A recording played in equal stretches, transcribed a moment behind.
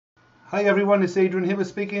Hi everyone, it's Adrian Hibbert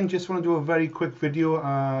speaking. Just want to do a very quick video,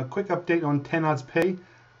 quick update on 10AdsPay.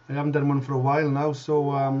 I haven't done one for a while now, so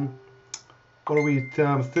what are we,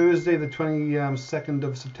 Thursday the 22nd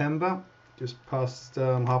of September, just past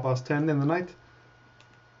 10:30 in the night.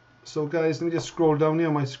 So guys, let me just scroll down here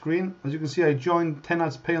on my screen. As you can see, I joined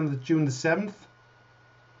 10AdsPay on June the 7th,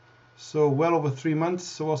 so well over 3 months.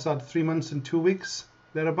 So what's that, 3 months and 2 weeks,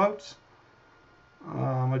 thereabouts.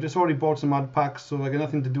 I just already bought some ad packs, so I got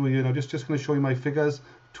nothing to do here now. Just going to show you my figures.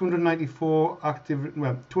 294 active,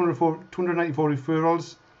 well, 294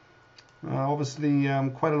 referrals. Obviously,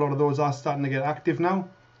 quite a lot of those are starting to get active now.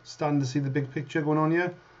 Starting to see the big picture going on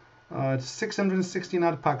here. 616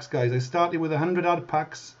 ad packs, guys. I started with 100 ad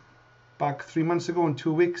packs back 3 months ago in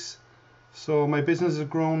 2 weeks. So my business has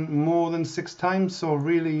grown more than 6 times. So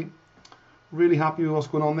really happy with what's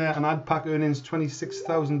going on there. And ad pack earnings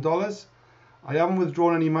 $26,000. I haven't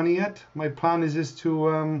withdrawn any money yet. My plan is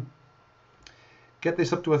to get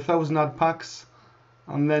this up to 1,000 ad packs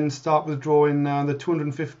and then start withdrawing the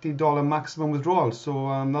 $250 maximum withdrawal.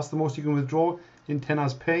 So that's the most you can withdraw in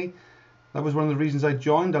 10AdsPay. That was one of the reasons I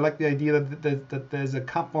joined. I like the idea that there's a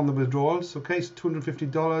cap on the withdrawals. Okay, so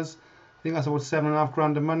 $250. I think that's about $7.5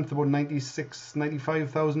 grand a month, about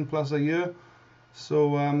 95,000 plus a year.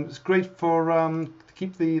 So it's great for to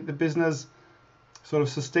keep the business sort of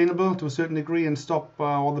sustainable to a certain degree and stop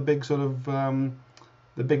all the big sort of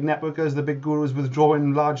the big networkers, the big gurus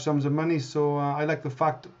withdrawing large sums of money. So I like the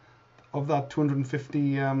fact of that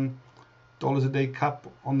 $250 a day cap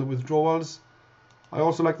on the withdrawals. I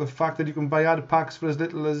also like the fact that you can buy ad packs for as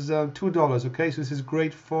little as $2. Okay, so this is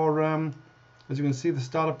great for as you can see, the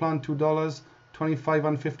starter plan $2, $25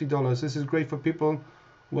 and $50. This is great for people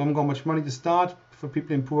who haven't got much money to start, for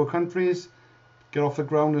people in poor countries. Get off the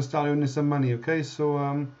ground and start earning some money. Okay, so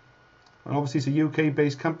and obviously it's a UK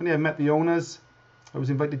based company. I met the owners. I was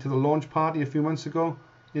invited to the launch party a few months ago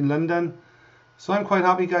in London. So I'm quite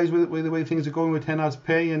happy, guys, with the way things are going with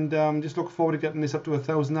 10AdsPay, and just look forward to getting this up to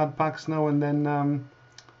 1,000 ad packs now, and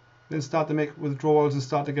then start to make withdrawals and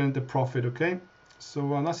start to get into profit. Okay,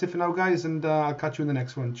 so that's it for now, guys, and I'll catch you in the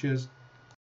next one. Cheers.